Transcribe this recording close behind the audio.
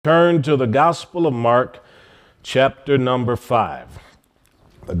Turn to the Gospel of Mark, chapter number 5.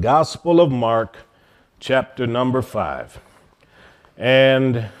 The Gospel of Mark, chapter number 5.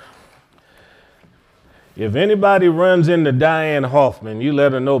 And if anybody runs into Diane Hoffman, you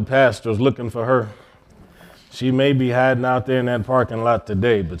let her know Pastor's looking for her. She may be hiding out there in that parking lot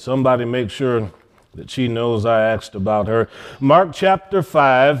today, but somebody make sure that she knows I asked about her. Mark chapter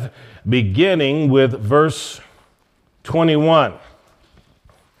 5, beginning with verse 21.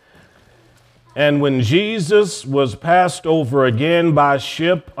 And when Jesus was passed over again by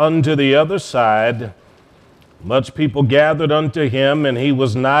ship unto the other side, much people gathered unto him, and he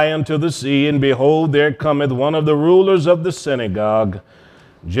was nigh unto the sea, and behold, there cometh one of the rulers of the synagogue,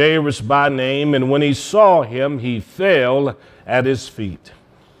 Jairus by name, and when he saw him, he fell at his feet.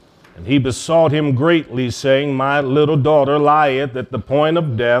 And he besought him greatly, saying, My little daughter lieth at the point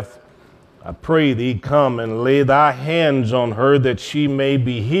of death. I pray thee, come and lay thy hands on her, that she may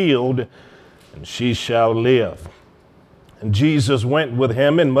be healed, and she shall live. And Jesus went with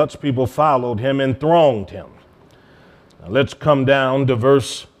him, and much people followed him and thronged him. Now let's come down to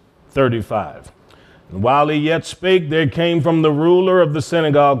verse 35. And while he yet spake, there came from the ruler of the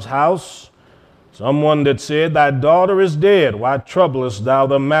synagogue's house someone that said, Thy daughter is dead. Why troublest thou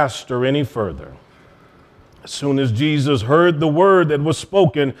the master any further? As soon as Jesus heard the word that was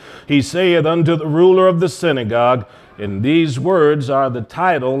spoken, he saith unto the ruler of the synagogue, and these words are the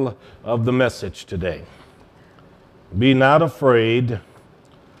title of the message today: Be not afraid,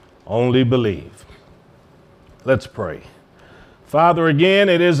 only believe. Let's pray. Father, again,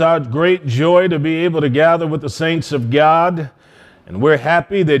 it is our great joy to be able to gather with the saints of God, and we're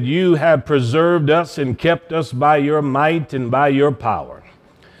happy that you have preserved us and kept us by your might and by your power.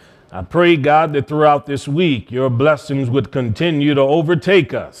 I pray, God, that throughout this week, your blessings would continue to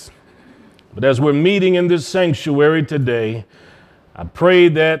overtake us. But as we're meeting in this sanctuary today, I pray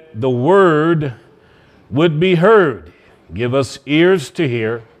that the word would be heard. Give us ears to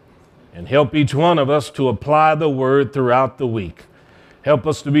hear, and help each one of us to apply the word throughout the week. Help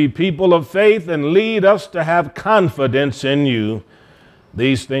us to be people of faith and lead us to have confidence in you.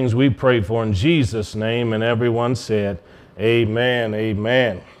 These things we pray for in Jesus' name, and everyone said, Amen,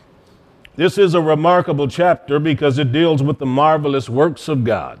 amen. This is a remarkable chapter because it deals with the marvelous works of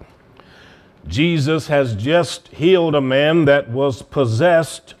God. Jesus has just healed a man that was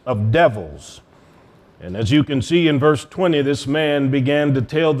possessed of devils. And as you can see in verse 20, this man began to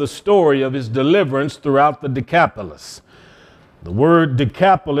tell the story of his deliverance throughout the Decapolis. The word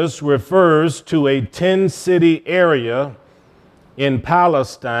Decapolis refers to a 10-city area in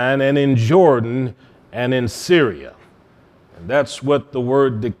Palestine and in Jordan and in Syria. And that's what the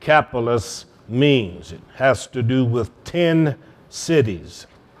word Decapolis means. It has to do with 10 cities.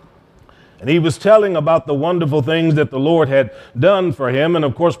 And he was telling about the wonderful things that the Lord had done for him. And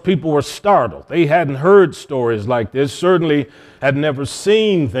of course, people were startled. They hadn't heard stories like this, certainly had never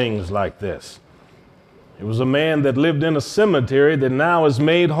seen things like this. It was a man that lived in a cemetery that now is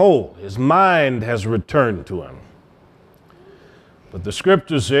made whole. His mind has returned to him. But the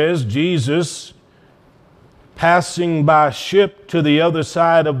scripture says Jesus, passing by ship to the other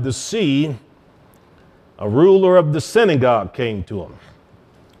side of the sea, a ruler of the synagogue came to him.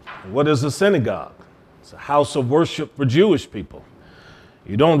 What is a synagogue? It's a house of worship for Jewish people.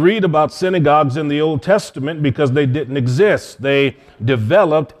 You don't read about synagogues in the Old Testament because they didn't exist. They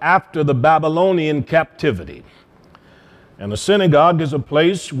developed after the Babylonian captivity. And a synagogue is a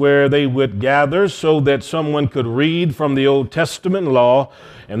place where they would gather so that someone could read from the Old Testament law,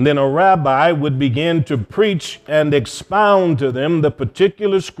 and then a rabbi would begin to preach and expound to them the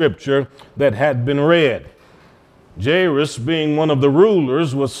particular scripture that had been read. Jairus, being one of the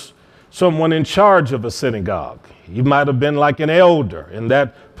rulers, was someone in charge of a synagogue. He might have been like an elder in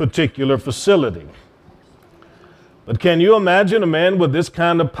that particular facility. But can you imagine a man with this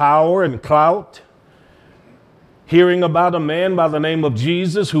kind of power and clout hearing about a man by the name of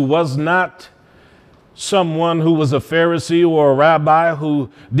Jesus, who was not someone who was a Pharisee or a rabbi, who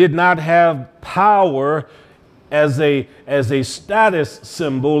did not have power as a status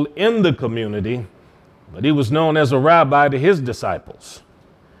symbol in the community, but he was known as a rabbi to his disciples.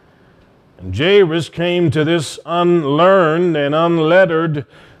 And Jairus came to this unlearned and unlettered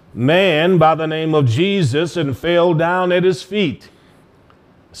man by the name of Jesus and fell down at his feet.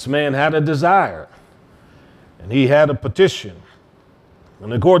 This man had a desire, and he had a petition.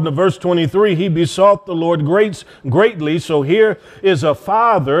 And according to verse 23, he besought the Lord greatly. So here is a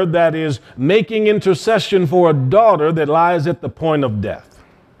father that is making intercession for a daughter that lies at the point of death.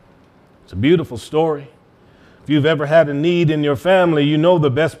 It's a beautiful story. If you've ever had a need in your family, you know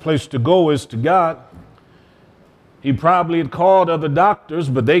the best place to go is to God. He probably had called other doctors,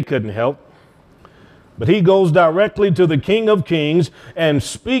 but they couldn't help. But he goes directly to the King of Kings and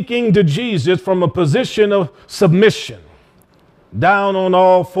speaking to Jesus from a position of submission, down on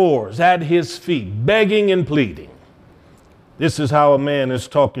all fours at his feet, begging and pleading. This is how a man is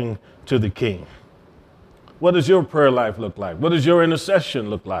talking to the king. What does your prayer life look like? What does your intercession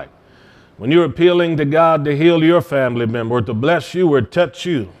look like? When you're appealing to God to heal your family member, or to bless you or touch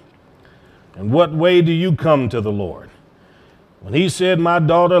you, in what way do you come to the Lord? When he said, my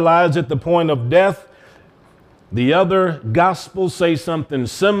daughter lies at the point of death, the other gospels say something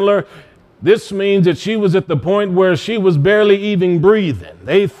similar. This means that she was at the point where she was barely even breathing.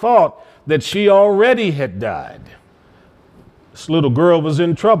 They thought that she already had died. This little girl was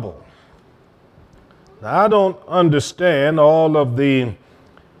in trouble. Now, I don't understand all of the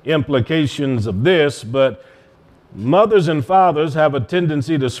implications of this, but mothers and fathers have a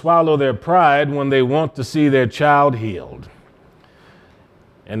tendency to swallow their pride when they want to see their child healed.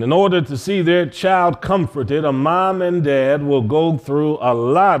 And in order to see their child comforted, a mom and dad will go through a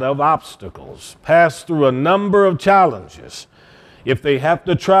lot of obstacles, pass through a number of challenges. If they have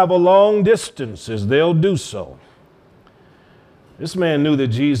to travel long distances, they'll do so. This man knew that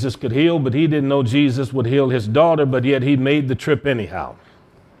Jesus could heal, but he didn't know Jesus would heal his daughter, but yet he made the trip anyhow.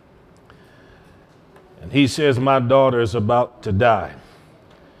 And he says, my daughter is about to die.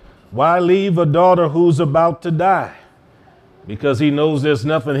 Why leave a daughter who's about to die? Because he knows there's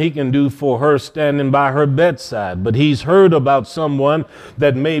nothing he can do for her standing by her bedside. But he's heard about someone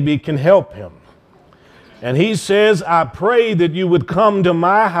that maybe can help him. And he says, I pray that you would come to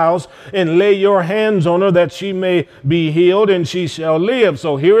my house and lay your hands on her that she may be healed and she shall live.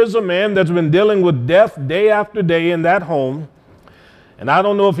 So here is a man that's been dealing with death day after day in that home. And I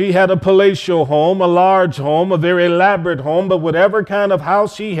don't know if he had a palatial home, a large home, a very elaborate home, but whatever kind of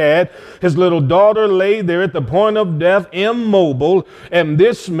house he had, his little daughter lay there at the point of death, immobile, and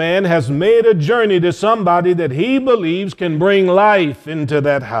this man has made a journey to somebody that he believes can bring life into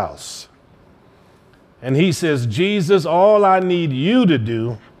that house. And he says, Jesus, all I need you to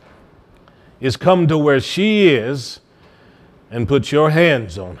do is come to where she is and put your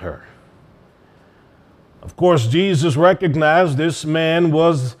hands on her. Of course, Jesus recognized this man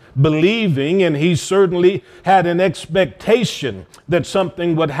was believing, and he certainly had an expectation that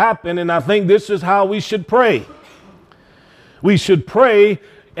something would happen. And I think this is how we should pray. We should pray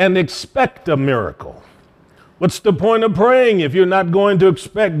and expect a miracle. What's the point of praying if you're not going to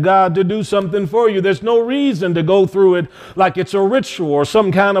expect God to do something for you? There's no reason to go through it like it's a ritual or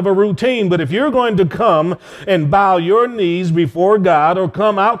some kind of a routine. But if you're going to come and bow your knees before God, or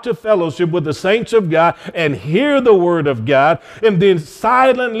come out to fellowship with the saints of God and hear the word of God, and then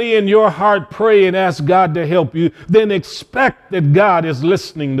silently in your heart pray and ask God to help you, then expect that God is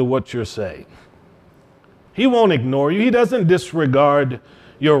listening to what you're saying. He won't ignore you. He doesn't disregard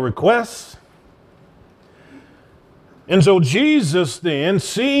your requests. And so Jesus then,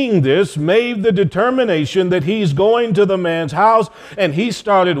 seeing this, made the determination that he's going to the man's house, and he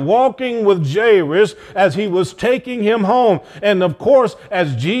started walking with Jairus as he was taking him home. And of course,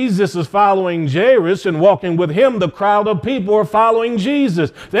 as Jesus is following Jairus and walking with him, the crowd of people are following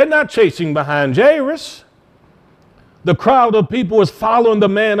Jesus. They're not chasing behind Jairus. The crowd of people is following the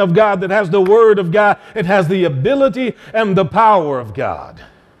man of God that has the word of God. It has the ability and the power of God.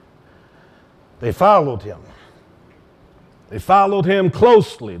 They followed him. They followed him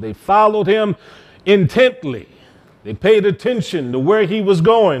closely. They followed him intently. They paid attention to where he was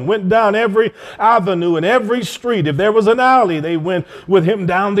going, went down every avenue and every street. If there was an alley, they went with him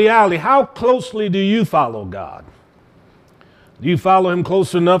down the alley. How closely do you follow God? Do you follow him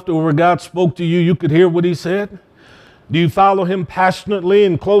close enough to where God spoke to you, you could hear what he said? Do you follow him passionately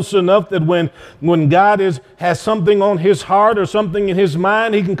and close enough that when God has something on his heart or something in his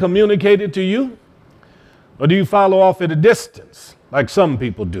mind, he can communicate it to you? Or do you follow off at a distance, like some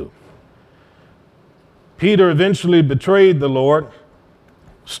people do? Peter eventually betrayed the Lord,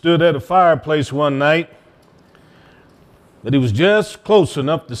 stood at a fireplace one night, but he was just close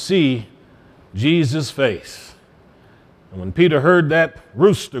enough to see Jesus' face. And when Peter heard that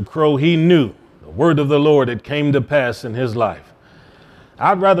rooster crow, he knew the word of the Lord had came to pass in his life.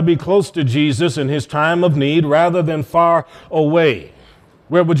 I'd rather be close to Jesus in his time of need rather than far away.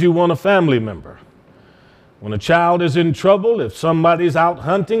 Where would you want a family member? When a child is in trouble, if somebody's out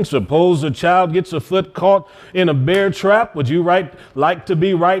hunting, suppose a child gets a foot caught in a bear trap, would you like to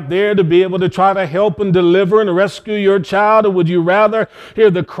be right there to be able to try to help and deliver and rescue your child? Or would you rather hear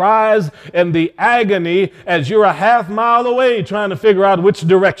the cries and the agony as you're a half mile away trying to figure out which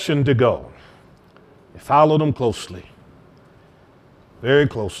direction to go? You followed them closely, very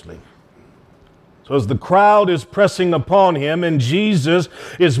closely. because the crowd is pressing upon him and Jesus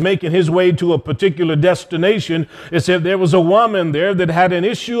is making his way to a particular destination. It said there was a woman there that had an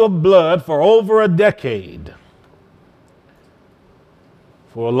issue of blood for over a decade.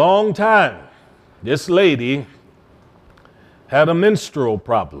 For a long time, this lady had a menstrual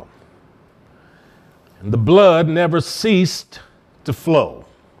problem, and the blood never ceased to flow.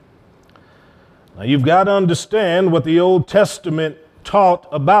 Now, you've got to understand what the Old Testament taught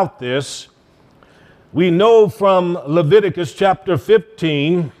about this. We know from Leviticus chapter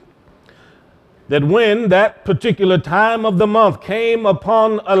 15 that when that particular time of the month came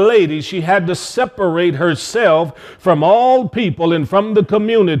upon a lady, she had to separate herself from all people and from the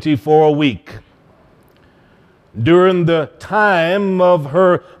community for a week. During the time of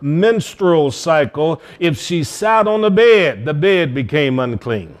her menstrual cycle, if she sat on the bed became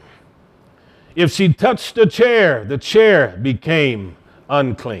unclean. If she touched the chair became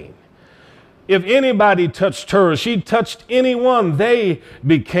unclean. If anybody touched her, or she touched anyone, they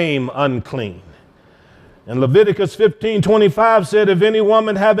became unclean. And Leviticus 15:25 said, if any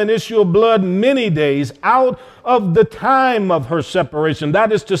woman have an issue of blood many days out of the time of her separation,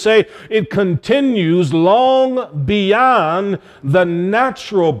 that is to say, it continues long beyond the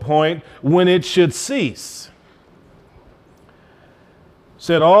natural point when it should cease.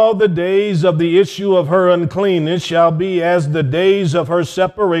 Said all the days of the issue of her uncleanness shall be as the days of her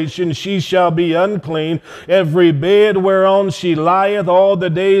separation. She shall be unclean. Every bed whereon she lieth, all the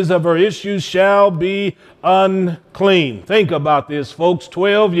days of her issue shall be unclean. Think about this, folks.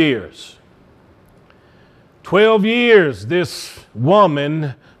 12 years. 12 years this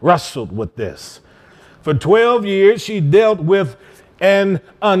woman wrestled with this. For 12 years she dealt with an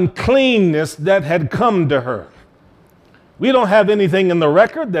uncleanness that had come to her. We don't have anything in the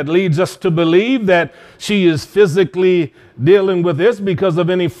record that leads us to believe that she is physically dealing with this because of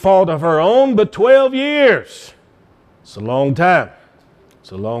any fault of her own, but 12 years. It's a long time. It's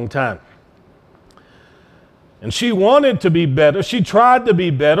a long time. And she wanted to be better. She tried to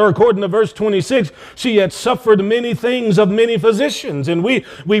be better. According to verse 26, she had suffered many things of many physicians. And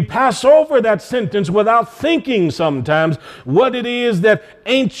we pass over that sentence without thinking sometimes what it is that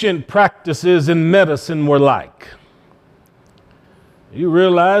ancient practices in medicine were like. You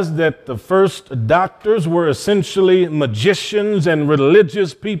realize that the first doctors were essentially magicians and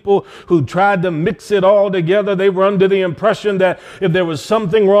religious people who tried to mix it all together. They were under the impression that if there was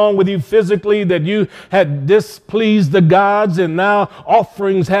something wrong with you physically, that you had displeased the gods, and now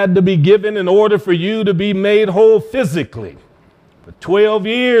offerings had to be given in order for you to be made whole physically. For 12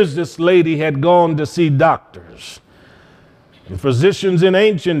 years, this lady had gone to see doctors. And physicians in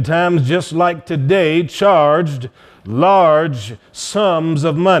ancient times, just like today, charged large sums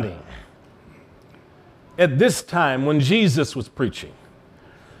of money. At this time, when Jesus was preaching,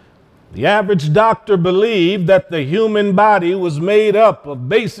 the average doctor believed that the human body was made up of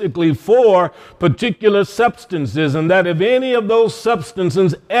basically 4 particular substances, and that if any of those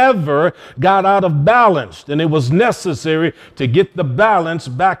substances ever got out of balance, then it was necessary to get the balance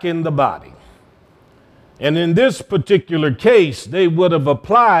back in the body. And in this particular case, they would have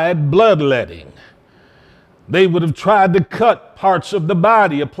applied bloodletting. They would have tried to cut parts of the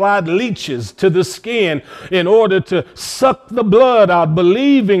body, applied leeches to the skin in order to suck the blood out,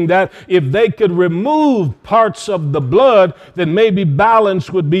 believing that if they could remove parts of the blood, then maybe balance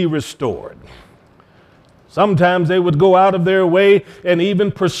would be restored. Sometimes they would go out of their way and even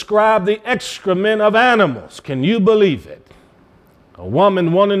prescribe the excrement of animals. Can you believe it? A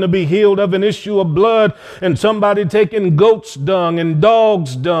woman wanting to be healed of an issue of blood, and somebody taking goat's dung and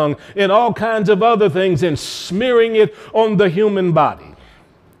dog's dung and all kinds of other things and smearing it on the human body.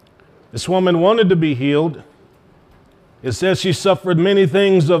 This woman wanted to be healed. It says she suffered many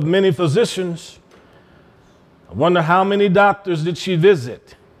things of many physicians. I wonder how many doctors did she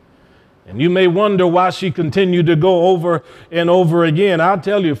visit? And you may wonder why she continued to go over and over again. I'll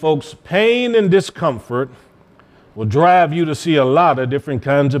tell you, folks, pain and discomfort will drive you to see a lot of different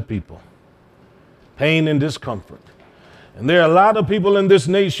kinds of people. Pain and discomfort. And there are a lot of people in this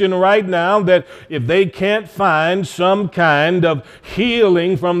nation right now that if they can't find some kind of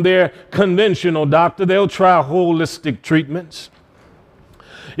healing from their conventional doctor, they'll try holistic treatments.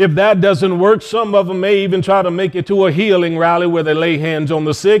 If that doesn't work, some of them may even try to make it to a healing rally where they lay hands on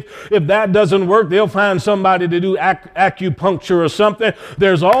the sick. If that doesn't work, they'll find somebody to do acupuncture or something.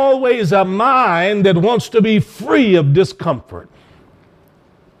 There's always a mind that wants to be free of discomfort.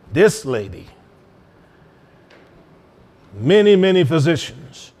 This lady, many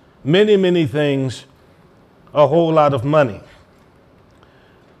physicians, many things, a whole lot of money.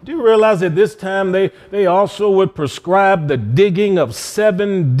 Do you realize at this time they also would prescribe the digging of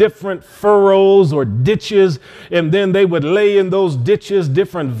 7 different furrows or ditches, and then they would lay in those ditches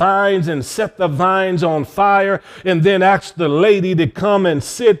different vines and set the vines on fire, and then ask the lady to come and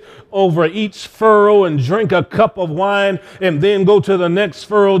sit over each furrow and drink a cup of wine, and then go to the next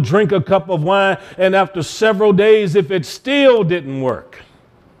furrow, drink a cup of wine, and after several days, if it still didn't work,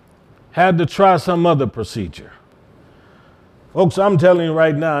 had to try some other procedure. Folks, I'm telling you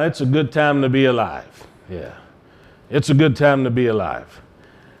right now, it's a good time to be alive. Yeah, it's a good time to be alive.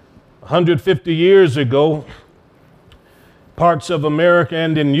 150 years ago, parts of America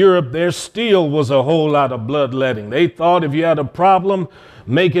and in Europe, there still was a whole lot of bloodletting. They thought if you had a problem,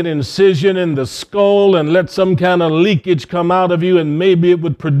 make an incision in the skull and let some kind of leakage come out of you, and maybe it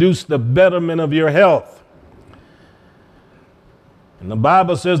would produce the betterment of your health. And the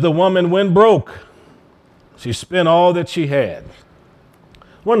Bible says the woman went broke. She spent all that she had.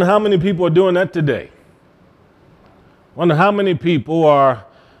 Wonder how many people are doing that today. Wonder how many people are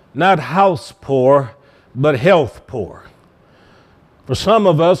not house poor, but health poor. For some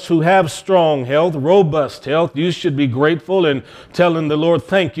of us who have strong health, robust health, you should be grateful and telling the Lord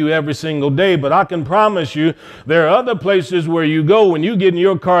thank you every single day. But I can promise you, there are other places where you go when you get in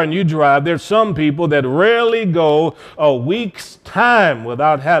your car and you drive. There's some people that rarely go a week's time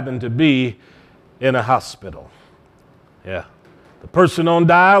without having to be in a hospital. Yeah. The person on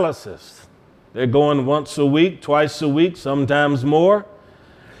dialysis, they're going once a week, twice a week, sometimes more.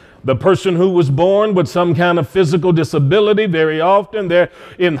 The person who was born with some kind of physical disability, very often they're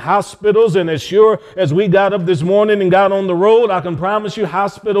in hospitals. And as sure as we got up this morning and got on the road, I can promise you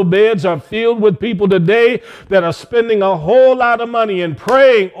hospital beds are filled with people today that are spending a whole lot of money and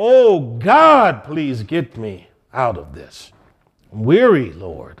praying, oh God, please get me out of this. I'm weary,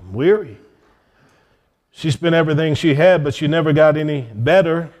 Lord, I'm weary. She spent everything she had, but she never got any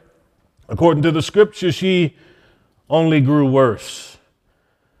better. According to the scripture, she only grew worse.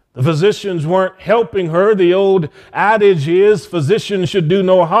 The physicians weren't helping her. The old adage is physicians should do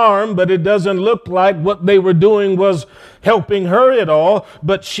no harm, but it doesn't look like what they were doing was helping her at all.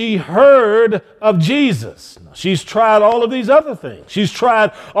 But she heard of Jesus. She's tried all of these other things. She's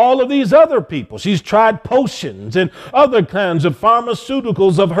tried all of these other people. She's tried potions and other kinds of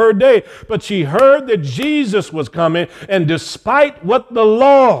pharmaceuticals of her day. But she heard that Jesus was coming, and despite what the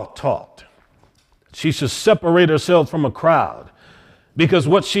law taught, she should separate herself from a crowd, because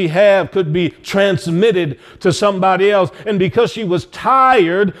what she had could be transmitted to somebody else. And because she was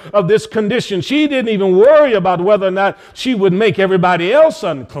tired of this condition, she didn't even worry about whether or not she would make everybody else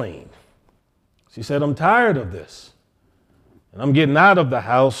unclean. She said, I'm tired of this, and I'm getting out of the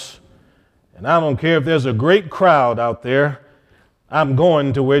house, and I don't care if there's a great crowd out there. I'm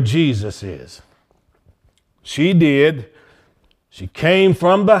going to where Jesus is. She did. She came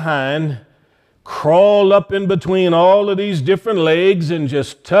from behind, crawled up in between all of these different legs, and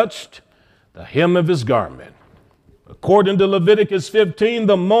just touched the hem of his garment. According to Leviticus 15,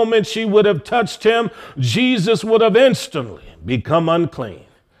 the moment she would have touched him, Jesus would have instantly become unclean.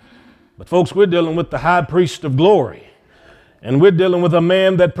 But folks, we're dealing with the high priest of glory, and we're dealing with a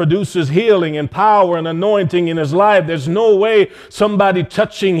man that produces healing and power and anointing in his life. There's no way somebody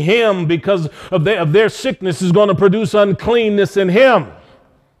touching him because of their sickness is going to produce uncleanness in him.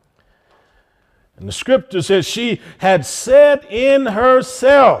 And the scripture says she had said in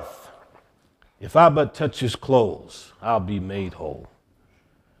herself, if I but touch his clothes, I'll be made whole.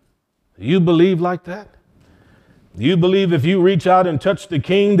 Do you believe like that? Do you believe if you reach out and touch the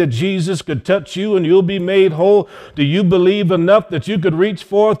King that Jesus could touch you and you'll be made whole? Do you believe enough that you could reach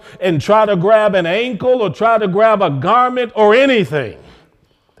forth and try to grab an ankle or try to grab a garment or anything,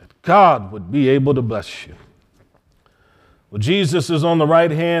 that God would be able to bless you? Well, Jesus is on the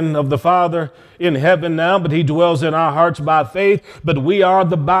right hand of the Father in heaven now, but he dwells in our hearts by faith. But we are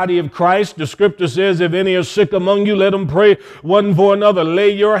the body of Christ. The scripture says, if any are sick among you, let them pray one for another. Lay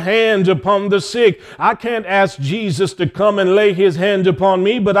your hands upon the sick. I can't ask Jesus to come and lay his hands upon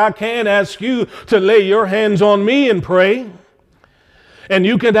me, but I can ask you to lay your hands on me and pray. And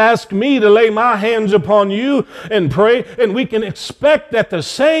you can ask me to lay my hands upon you and pray, and we can expect that the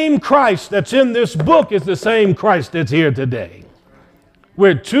same Christ that's in this book is the same Christ that's here today.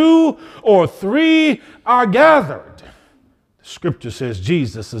 Where 2 or 3 are gathered, the scripture says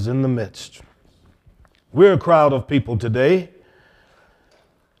Jesus is in the midst. We're a crowd of people today.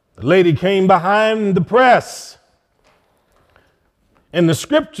 The lady came behind the press, and the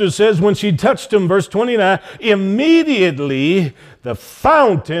scripture says when she touched him, verse 29, immediately the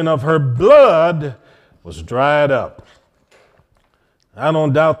fountain of her blood was dried up. I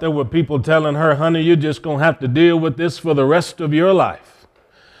don't doubt there were people telling her, honey, you're just going to have to deal with this for the rest of your life.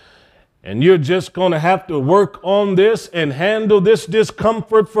 and you're just going to have to work on this and handle this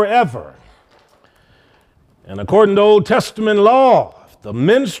discomfort forever. And according to Old Testament law, if the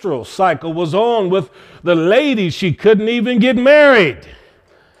menstrual cycle was on with the lady, she couldn't even get married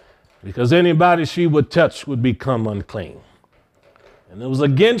because anybody she would touch would become unclean. And it was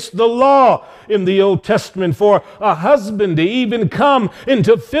against the law in the Old Testament for a husband to even come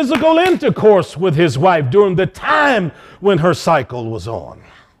into physical intercourse with his wife during the time when her cycle was on.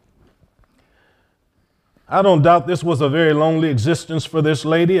 I don't doubt this was a very lonely existence for this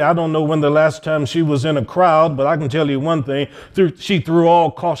lady. I don't know when the last time she was in a crowd, but I can tell you one thing. She threw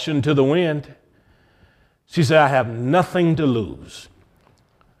all caution to the wind. She said, I have nothing to lose.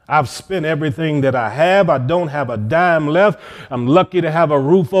 I've spent everything that I have. I don't have a dime left. I'm lucky to have a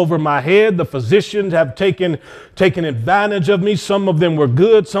roof over my head. The physicians have taken advantage of me. Some of them were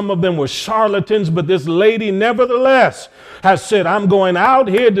good. Some of them were charlatans. But this lady, nevertheless, has said, I'm going out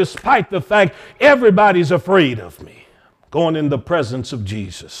here despite the fact everybody's afraid of me. Going in the presence of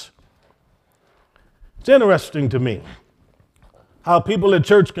Jesus. It's interesting to me how people at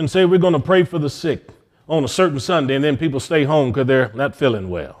church can say we're going to pray for the sick on a certain Sunday, and then people stay home because they're not feeling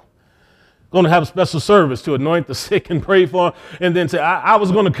well. Going to have a special service to anoint the sick and pray for them, and then say, I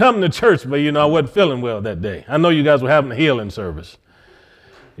was going to come to church, but I wasn't feeling well that day. I know you guys were having a healing service.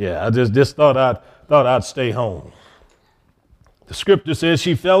 Yeah, I just thought I'd stay home. The scripture says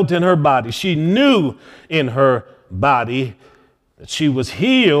she felt in her body. She knew in her body that she was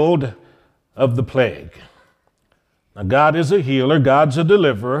healed of the plague. Now, God is a healer. God's a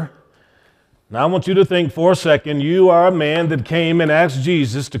deliverer. Now, I want you to think for a second, you are a man that came and asked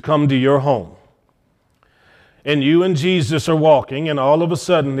Jesus to come to your home. And you and Jesus are walking, and all of a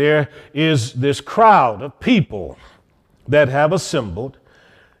sudden there is this crowd of people that have assembled.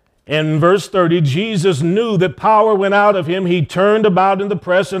 In verse 30, Jesus knew that power went out of him. He turned about in the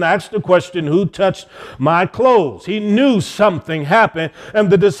press and asked the question, who touched my clothes? He knew something happened. And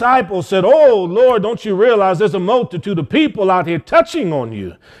the disciples said, oh, Lord, don't you realize there's a multitude of people out here touching on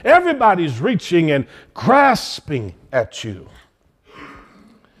you? Everybody's reaching and grasping at you.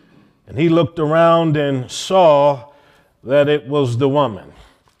 And he looked around and saw that it was the woman.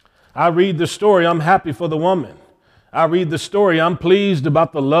 I read the story. I'm happy for the woman. I read the story. I'm pleased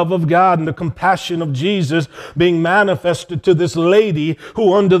about the love of God and the compassion of Jesus being manifested to this lady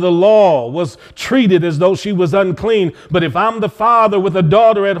who under the law was treated as though she was unclean. But if I'm the father with a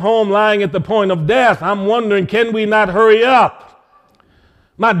daughter at home lying at the point of death, I'm wondering, can we not hurry up?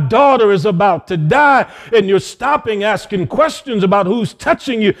 My daughter is about to die, and you're stopping asking questions about who's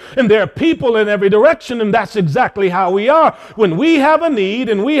touching you. And there are people in every direction, and that's exactly how we are. When we have a need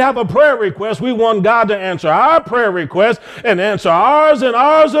and we have a prayer request, we want God to answer our prayer request and answer ours and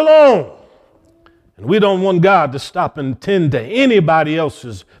ours alone. And we don't want God to stop and tend to anybody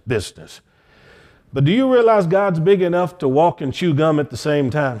else's business. But do you realize God's big enough to walk and chew gum at the same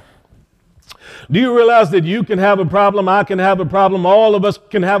time? Do you realize that you can have a problem, I can have a problem, all of us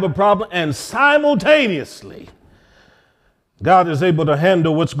can have a problem, and simultaneously, God is able to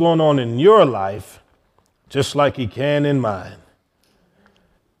handle what's going on in your life just like he can in mine.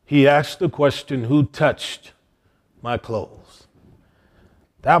 He asked the question, who touched my clothes?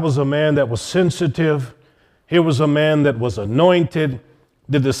 That was a man that was sensitive. Here was a man that was anointed.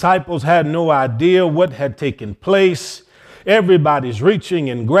 The disciples had no idea what had taken place. Everybody's reaching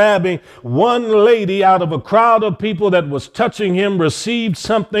and grabbing. One lady out of a crowd of people that was touching him received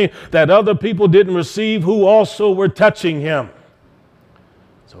something that other people didn't receive who also were touching him.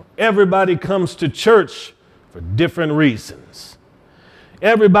 So everybody comes to church for different reasons.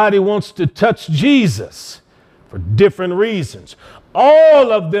 Everybody wants to touch Jesus for different reasons.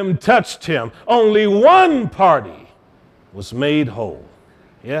 All of them touched him. Only one party was made whole.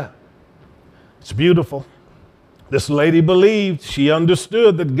 Yeah, it's beautiful. This lady believed, she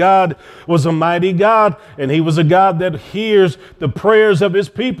understood that God was a mighty God, and he was a God that hears the prayers of his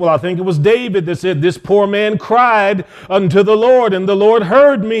people. I think it was David that said, this poor man cried unto the Lord, and the Lord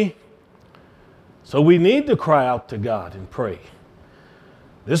heard me. So we need to cry out to God and pray.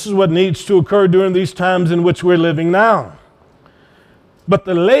 This is what needs to occur during these times in which we're living now. But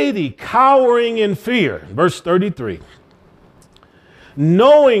the lady, cowering in fear, verse 33,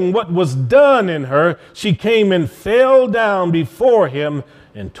 knowing what was done in her, she came and fell down before him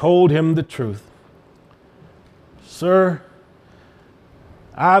and told him the truth. Sir,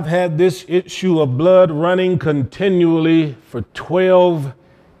 I've had this issue of blood running continually for 12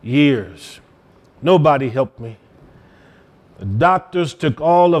 years. Nobody helped me. The doctors took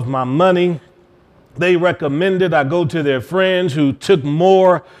all of my money. They recommended I go to their friends who took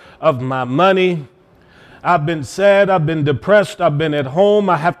more of my money. I've been sad. I've been depressed. I've been at home.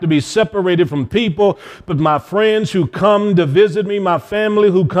 I have to be separated from people. But my friends who come to visit me, my family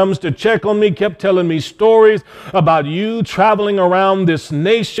who comes to check on me, kept telling me stories about you traveling around this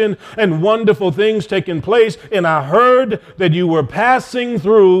nation and wonderful things taking place. And I heard that you were passing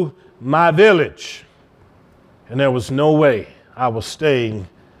through my village. And there was no way I was staying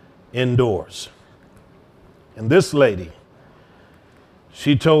indoors. And this lady,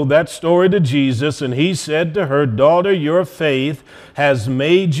 she told that story to Jesus, and he said to her, "Daughter, your faith has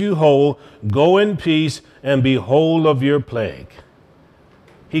made you whole. Go in peace and be whole of your plague."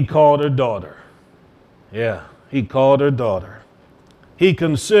 He called her daughter. Yeah, he called her daughter. He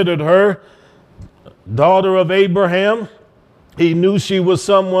considered her daughter of Abraham. He knew she was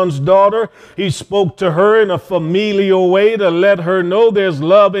someone's daughter. He spoke to her in a familial way to let her know there's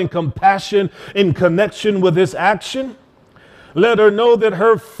love and compassion in connection with this action. Let her know that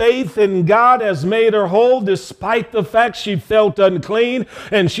her faith in God has made her whole despite the fact she felt unclean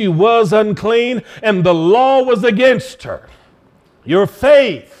and she was unclean and the law was against her. Your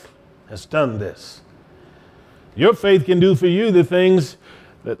faith has done this. Your faith can do for you the things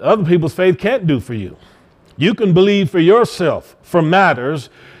that other people's faith can't do for you. You can believe for yourself for matters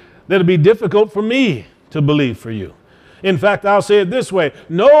that'll be difficult for me to believe for you. In fact, I'll say it this way.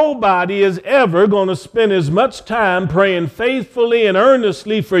 Nobody is ever going to spend as much time praying faithfully and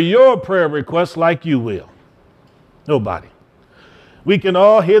earnestly for your prayer requests like you will. Nobody. We can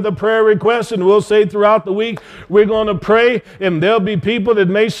all hear the prayer requests and we'll say throughout the week, we're going to pray, and there'll be people that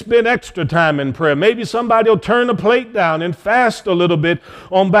may spend extra time in prayer. Maybe somebody will turn the plate down and fast a little bit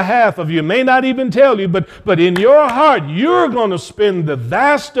on behalf of you. May not even tell you, but in your heart, you're going to spend the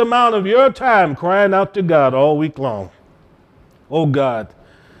vast amount of your time crying out to God all week long. Oh God,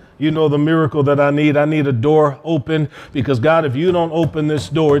 you know the miracle that I need. I need a door open because God, if you don't open this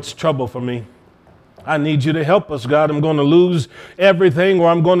door, it's trouble for me. I need you to help us, God. I'm going to lose everything or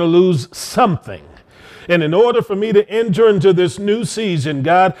I'm going to lose something. And in order for me to enter into this new season,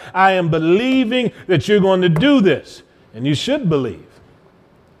 God, I am believing that you're going to do this. And you should believe.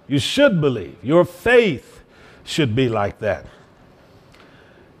 You should believe. Your faith should be like that.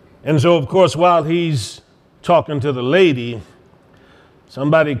 And so, of course, while he's talking to the lady,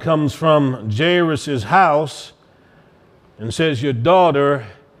 somebody comes from Jairus' house and says, "Your daughter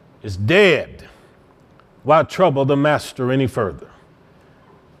is dead. Why trouble the master any further?"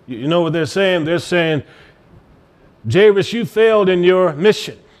 You know what they're saying? They're saying, Jairus, you failed in your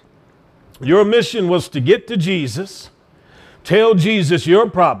mission. Your mission was to get to Jesus, tell Jesus your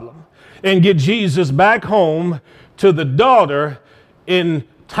problem, and get Jesus back home to the daughter in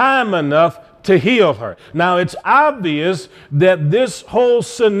time enough to heal her. Now, it's obvious that this whole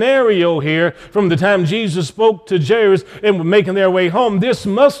scenario here, from the time Jesus spoke to Jairus and were making their way home, this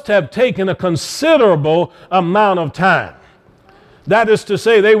must have taken a considerable amount of time. That is to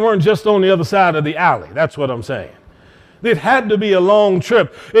say, they weren't just on the other side of the alley. That's what I'm saying. It had to be a long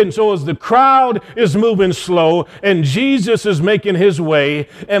trip. And so as the crowd is moving slow and Jesus is making his way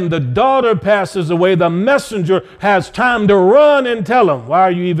and the daughter passes away, the messenger has time to run and tell him, "Why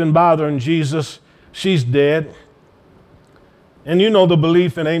are you even bothering Jesus? She's dead." And you know the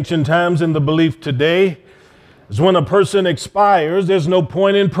belief in ancient times and the belief today is when a person expires, there's no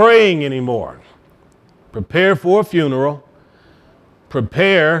point in praying anymore. Prepare for a funeral.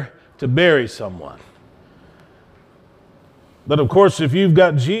 Prepare to bury someone. But of course, if you've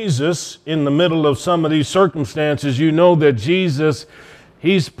got Jesus in the middle of some of these circumstances, you know that Jesus,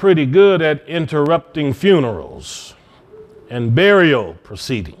 he's pretty good at interrupting funerals and burial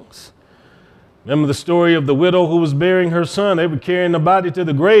proceedings. Remember the story of the widow who was burying her son? They were carrying the body to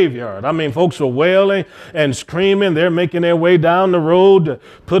the graveyard. I mean, folks were wailing and screaming. They're making their way down the road to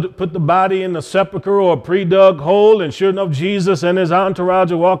put the body in the sepulcher or a pre-dug hole. And sure enough, Jesus and his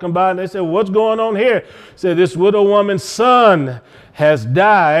entourage are walking by and they said, "What's going on here?" Said, "This widow woman's son has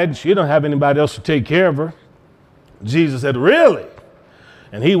died. She don't have anybody else to take care of her." Jesus said, "Really?"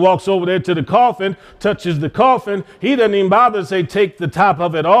 And he walks over there to the coffin, touches the coffin. He doesn't even bother to say, "Take the top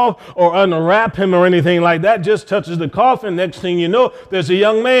of it off," or unwrap him or anything like that. Just touches the coffin. Next thing you know, there's a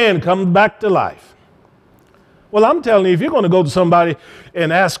young man comes back to life. Well, I'm telling you, if you're going to go to somebody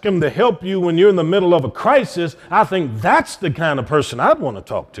and ask him to help you when you're in the middle of a crisis, I think that's the kind of person I'd want to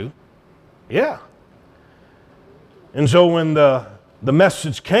talk to. Yeah. And so when the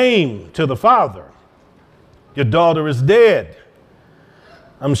message came to the father, "Your daughter is dead,"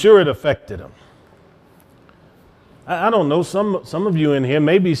 I'm sure it affected him. I don't know, some of you in here,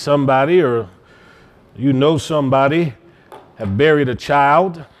 maybe somebody or you know somebody have buried a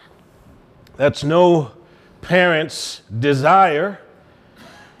child. That's no parent's desire.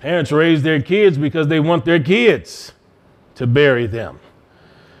 Parents raise their kids because they want their kids to bury them.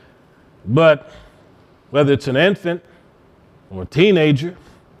 But whether it's an infant or a teenager,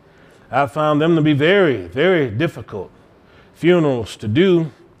 I found them to be very, very difficult funerals to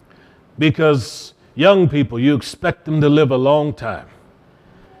do, because young people, you expect them to live a long time.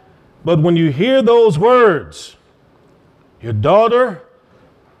 But when you hear those words, your daughter,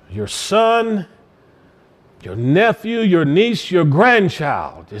 your son, your nephew, your niece, your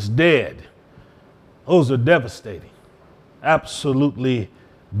grandchild is dead, those are devastating, absolutely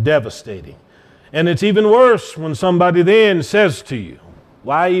devastating. And it's even worse when somebody then says to you,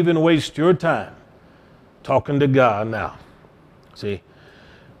 why even waste your time talking to God now? See,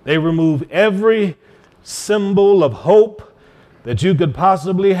 they remove every symbol of hope that you could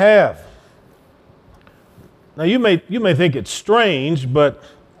possibly have. Now, you may think it's strange, but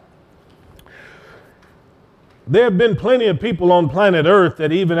there have been plenty of people on planet Earth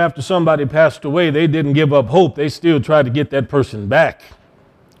that even after somebody passed away, they didn't give up hope. They still tried to get that person back.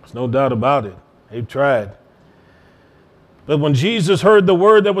 There's no doubt about it. They've tried. But when Jesus heard the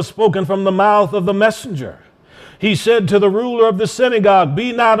word that was spoken from the mouth of the messenger, he said to the ruler of the synagogue,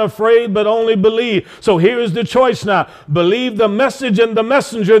 be not afraid, but only believe. So here is the choice now. Believe the message and the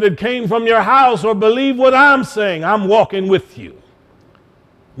messenger that came from your house, or believe what I'm saying. I'm walking with you.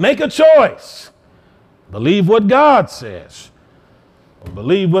 Make a choice. Believe what God says, or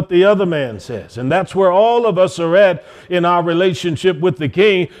believe what the other man says. And that's where all of us are at in our relationship with the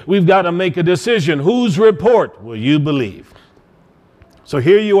King. We've got to make a decision. Whose report will you believe? So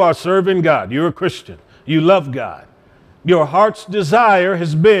here you are serving God. You're a Christian. You love God. Your heart's desire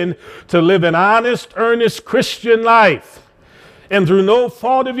has been to live an honest, earnest Christian life. And through no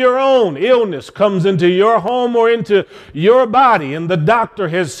fault of your own, illness comes into your home or into your body, and the doctor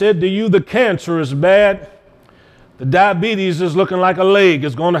has said to you the cancer is bad, the diabetes is looking like a leg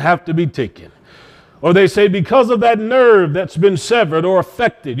is going to have to be taken. Or they say because of that nerve that's been severed or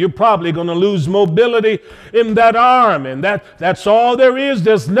affected, you're probably going to lose mobility in that arm. And that's all there is.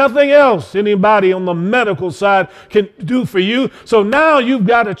 There's nothing else anybody on the medical side can do for you. So now you've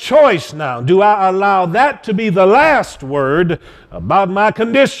got a choice now. Do I allow that to be the last word about my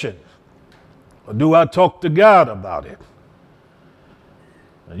condition? Or do I talk to God about it?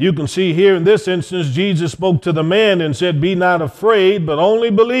 Now you can see here in this instance, Jesus spoke to the man and said, be not afraid, but only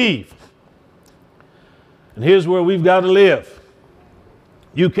believe. And here's where we've got to live.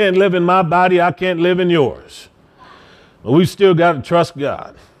 You can't live in my body, I can't live in yours. But we still got to trust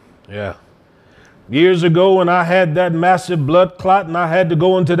God. Yeah. Years ago when I had that massive blood clot and I had to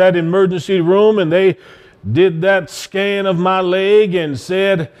go into that emergency room, and they did that scan of my leg and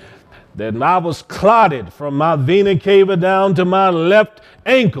said that I was clotted from my vena cava down to my left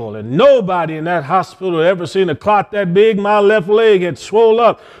ankle, and nobody in that hospital had ever seen a clot that big. My left leg had swelled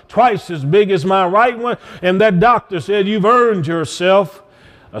up twice as big as my right one, and that doctor said, you've earned yourself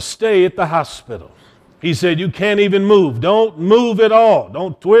a stay at the hospital. He said, you can't even move. Don't move at all.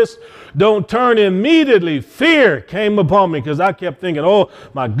 Don't twist. Don't turn. Immediately, fear came upon me, because I kept thinking, oh,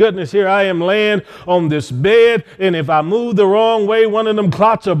 my goodness, here I am laying on this bed, and if I move the wrong way, one of them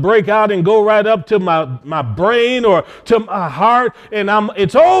clots will break out and go right up to my brain or to my heart, and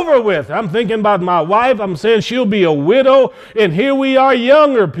it's over with. I'm thinking about my wife. I'm saying she'll be a widow, and here we are,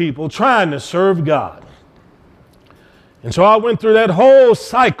 younger people, trying to serve God. And so I went through that whole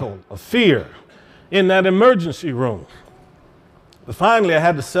cycle of fear in that emergency room. But finally, I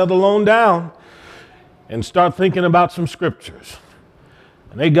had to settle on down and start thinking about some scriptures.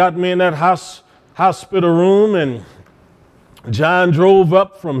 And they got me in that hospital room, and John drove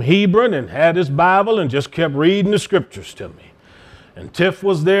up from Hebron and had his Bible and just kept reading the scriptures to me. And Tiff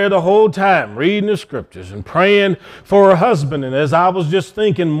was there the whole time reading the scriptures and praying for her husband. And as I was just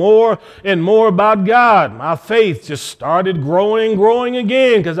thinking more and more about God, my faith just started growing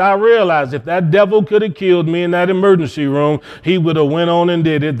again, because I realized if that devil could have killed me in that emergency room, he would have went on and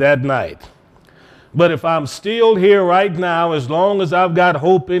did it that night. But if I'm still here right now, as long as I've got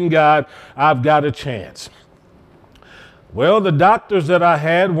hope in God, I've got a chance. Well, the doctors that I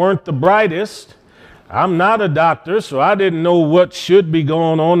had weren't the brightest. I'm not a doctor, so I didn't know what should be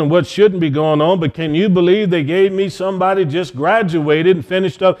going on and what shouldn't be going on. But can you believe they gave me somebody just graduated and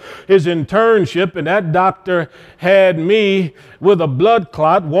finished up his internship, and that doctor had me with a blood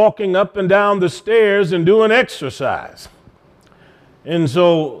clot walking up and down the stairs and doing exercise. And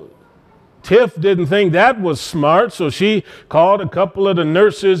so Tiff didn't think that was smart, so she called a couple of the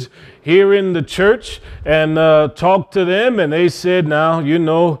nurses here in the church and talked to them, and they said, now, you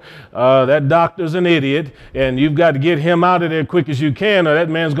know, that doctor's an idiot, and you've got to get him out of there quick as you can, or that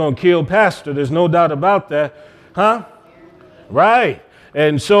man's going to kill Pastor. There's no doubt about that. Huh? Right.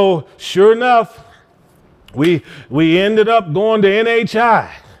 And so, sure enough, we ended up going to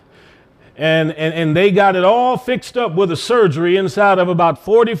NHI. And they got it all fixed up with a surgery inside of about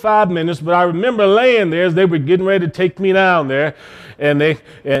 45 minutes. But I remember laying there as they were getting ready to take me down there.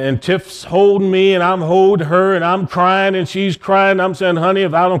 And Tiff's holding me and I'm holding her and I'm crying and she's crying. I'm saying, honey,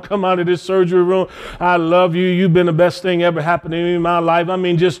 if I don't come out of this surgery room, I love you. You've been the best thing ever happened to me in my life. I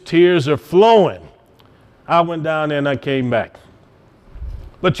mean, just tears are flowing. I went down there and I came back.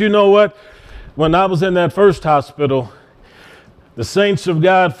 But you know what? When I was in that first hospital, the saints of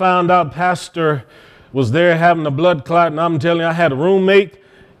God found out Pastor was there having a blood clot, and I'm telling you, I had a roommate,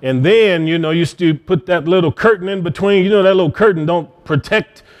 and then, used to put that little curtain in between. That little curtain don't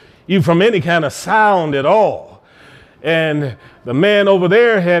protect you from any kind of sound at all. And the man over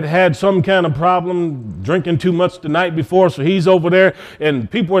there had some kind of problem, drinking too much the night before, so he's over there,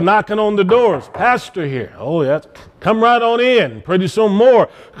 and people were knocking on the doors. Pastor here. Oh, yeah. Come right on in. Pretty soon more.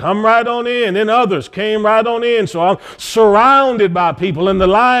 Come right on in. Then others came right on in. So I'm surrounded by people, and the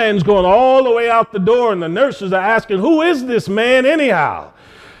line's going all the way out the door, and the nurses are asking, who is this man anyhow?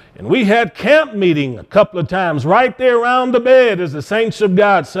 And we had camp meeting a couple of times right there around the bed as the saints of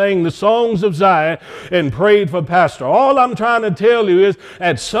God sang the songs of Zion and prayed for Pastor. All I'm trying to tell you is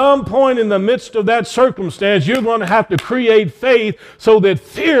at some point in the midst of that circumstance, you're going to have to create faith so that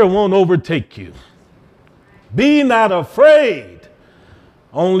fear won't overtake you. Be not afraid,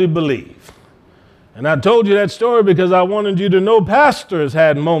 only believe. And I told you that story because I wanted you to know Pastor has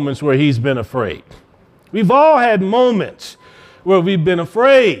had moments where he's been afraid. We've all had moments where we've been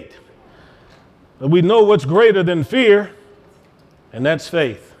afraid. But we know what's greater than fear, and that's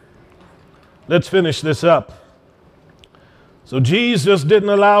faith. Let's finish this up. So Jesus didn't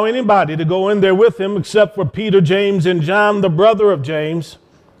allow anybody to go in there with him except for Peter, James, and John, the brother of James.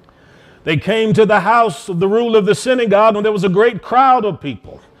 They came to the house of the ruler of the synagogue, and there was a great crowd of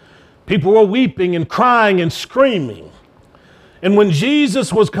people. People were weeping and crying and screaming. And when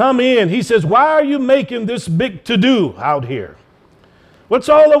Jesus was come in, he says, why are you making this big to-do out here? What's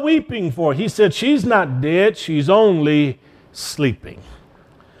all the weeping for? He said, she's not dead, she's only sleeping.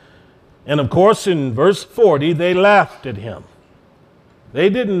 And of course, in verse 40, they laughed at him. They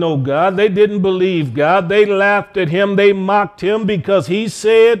didn't know God. They didn't believe God. They laughed at him. They mocked him because he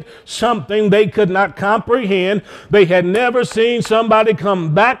said something they could not comprehend. They had never seen somebody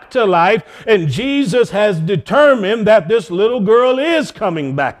come back to life. And Jesus has determined that this little girl is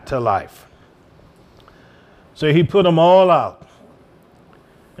coming back to life. So he put them all out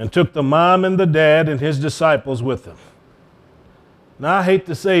and took the mom and the dad and his disciples with him. Now, I hate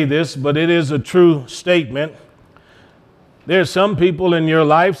to say this, but it is a true statement. There's some people in your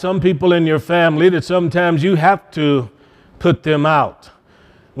life, some people in your family that sometimes you have to put them out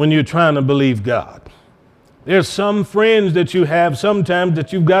when you're trying to believe God. There's some friends that you have sometimes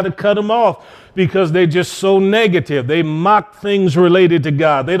that you've got to cut them off because they're just so negative. They mock things related to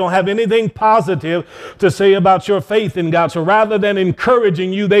God. They don't have anything positive to say about your faith in God. So rather than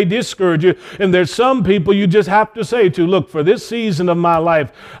encouraging you, they discourage you. And there's some people you just have to say to, look, for this season of my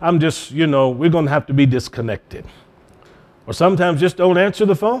life, I'm just, we're going to have to be disconnected. Or sometimes just don't answer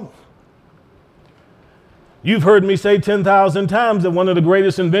the phone. You've heard me say 10,000 times that one of the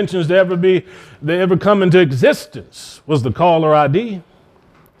greatest inventions to ever come into existence was the caller ID.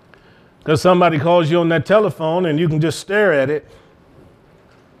 Because somebody calls you on that telephone and you can just stare at it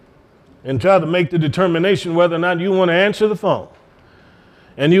and try to make the determination whether or not you want to answer the phone.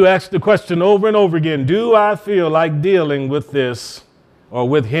 And you ask the question over and over again, do I feel like dealing with this or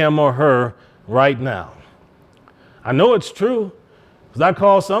with him or her right now? I know it's true because I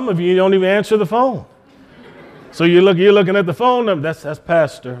call some of you, you don't even answer the phone. So you're looking at the phone number. That's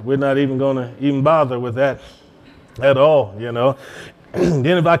Pastor. We're not even going to even bother with that at all, Then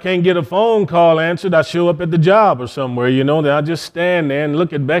if I can't get a phone call answered, I show up at the job or somewhere, then I just stand there and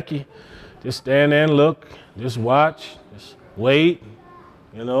look at Becky. Just stand there and look, just watch, just wait.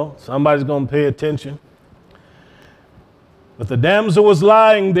 Somebody's going to pay attention. But the damsel was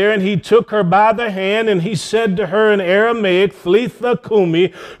lying there, and he took her by the hand, and he said to her in Aramaic, Talitha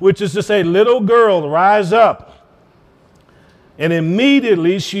Kumi, which is to say, little girl, rise up. And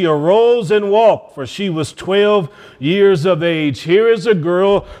immediately she arose and walked, for she was 12 years of age. Here is a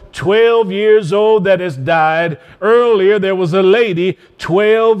girl, 12 years old, that has died. Earlier, there was a lady,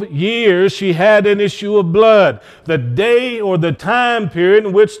 12 years, she had an issue of blood. The day or the time period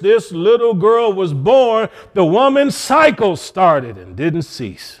in which this little girl was born, the woman's cycle started and didn't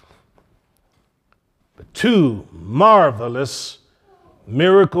cease. But two marvelous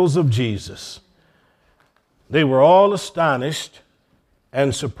miracles of Jesus. They were all astonished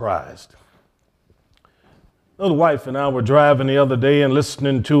and surprised. The wife and I were driving the other day and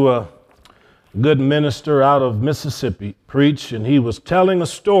listening to a good minister out of Mississippi preach, and he was telling a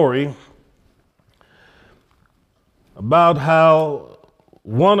story about how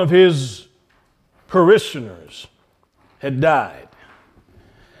one of his parishioners had died.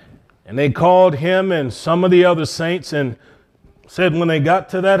 And they called him and some of the other saints and said when they got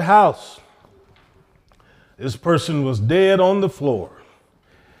to that house, this person was dead on the floor.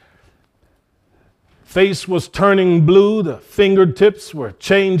 Face was turning blue, the fingertips were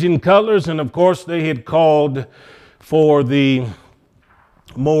changing colors, and of course they had called for the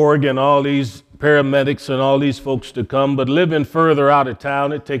morgue and all these paramedics and all these folks to come, but living further out of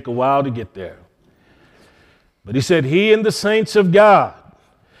town, it'd take a while to get there. But he said he and the saints of God,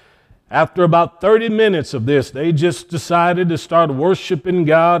 after about 30 minutes of this, they just decided to start worshiping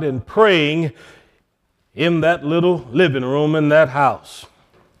God and praying in that little living room in that house.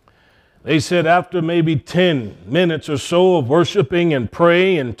 They said after maybe 10 minutes or so of worshiping and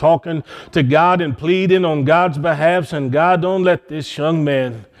praying and talking to God and pleading on God's behalf, and God, don't let this young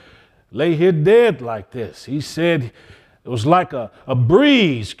man lay here dead like this. He said it was like a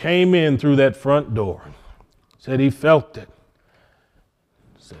breeze came in through that front door. Said he felt it.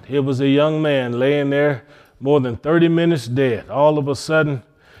 Said here was a young man laying there more than 30 minutes dead. All of a sudden,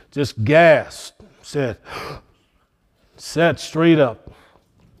 just gasped. Said, sat straight up.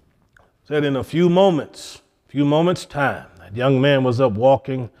 Said in a few moments time, that young man was up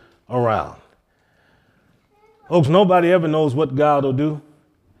walking around. Folks, nobody ever knows what God will do.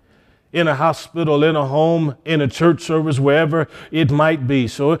 In a hospital, in a home, in a church service, wherever it might be.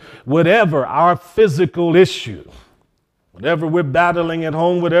 So whatever our physical issue, whatever we're battling at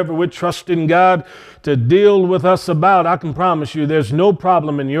home, whatever we're trusting God to deal with us about, I can promise you there's no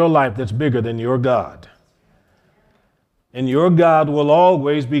problem in your life that's bigger than your God. And your God will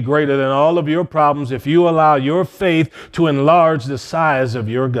always be greater than all of your problems if you allow your faith to enlarge the size of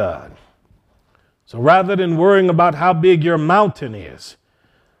your God. So rather than worrying about how big your mountain is,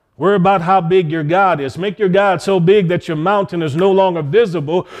 worry about how big your God is. Make your God so big that your mountain is no longer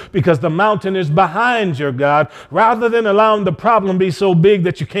visible because the mountain is behind your God, rather than allowing the problem be so big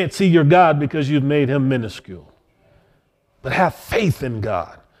that you can't see your God because you've made him minuscule. But have faith in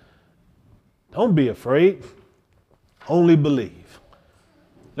God. Don't be afraid. Only believe.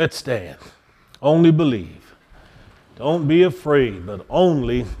 Let's stand. Only believe. Don't be afraid, but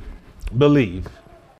only believe.